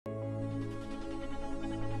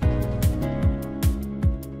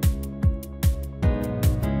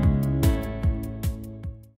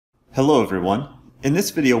Hello everyone. In this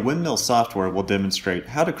video, Windmill Software will demonstrate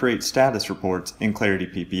how to create status reports in Clarity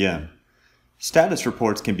PPM. Status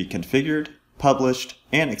reports can be configured, published,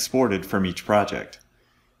 and exported from each project.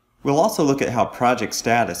 We'll also look at how project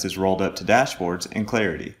status is rolled up to dashboards in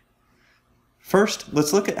Clarity. First,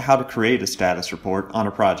 let's look at how to create a status report on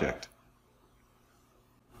a project.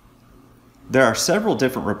 There are several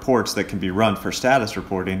different reports that can be run for status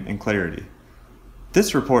reporting in Clarity.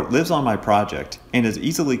 This report lives on my project and is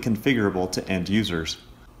easily configurable to end users.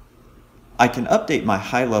 I can update my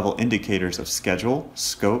high-level indicators of schedule,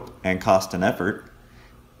 scope, and cost and effort,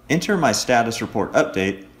 enter my status report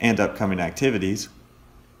update and upcoming activities.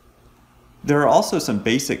 There are also some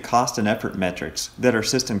basic cost and effort metrics that are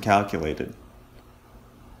system calculated.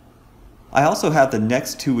 I also have the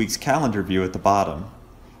next 2 weeks calendar view at the bottom.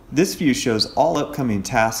 This view shows all upcoming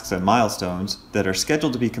tasks and milestones that are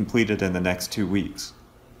scheduled to be completed in the next 2 weeks.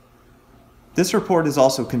 This report is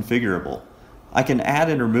also configurable. I can add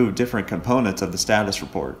and remove different components of the status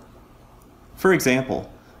report. For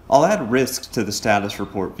example, I'll add risks to the status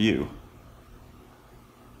report view.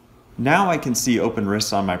 Now I can see open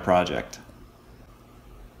risks on my project.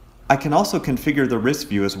 I can also configure the risk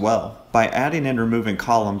view as well by adding and removing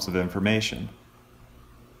columns of information.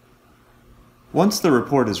 Once the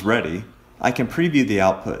report is ready, I can preview the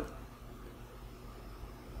output.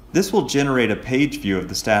 This will generate a page view of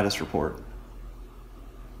the status report.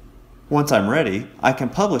 Once I'm ready, I can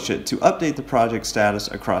publish it to update the project status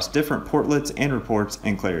across different portlets and reports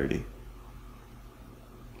in Clarity.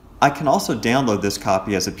 I can also download this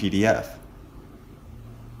copy as a PDF.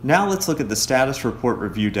 Now let's look at the status report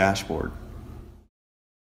review dashboard.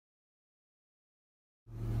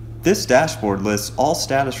 This dashboard lists all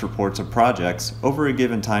status reports of projects over a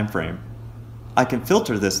given time frame. I can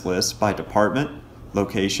filter this list by department,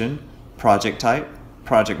 location, project type,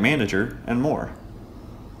 project manager, and more.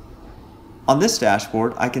 On this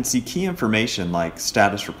dashboard, I can see key information like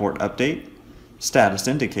status report update, status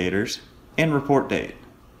indicators, and report date.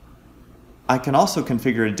 I can also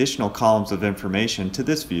configure additional columns of information to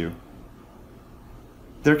this view.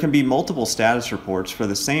 There can be multiple status reports for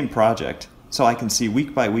the same project, so I can see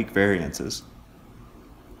week-by-week variances.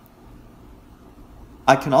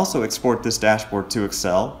 I can also export this dashboard to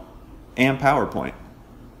Excel and PowerPoint.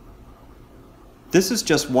 This is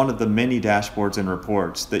just one of the many dashboards and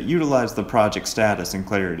reports that utilize the project status in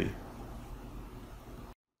Clarity.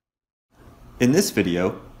 In this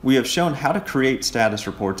video, we have shown how to create status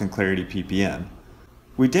reports in Clarity PPM.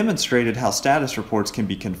 We demonstrated how status reports can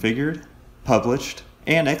be configured, published,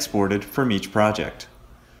 and exported from each project.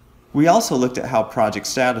 We also looked at how project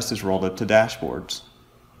status is rolled up to dashboards.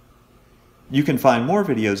 You can find more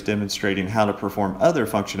videos demonstrating how to perform other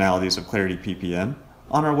functionalities of Clarity PPM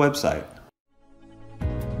on our website.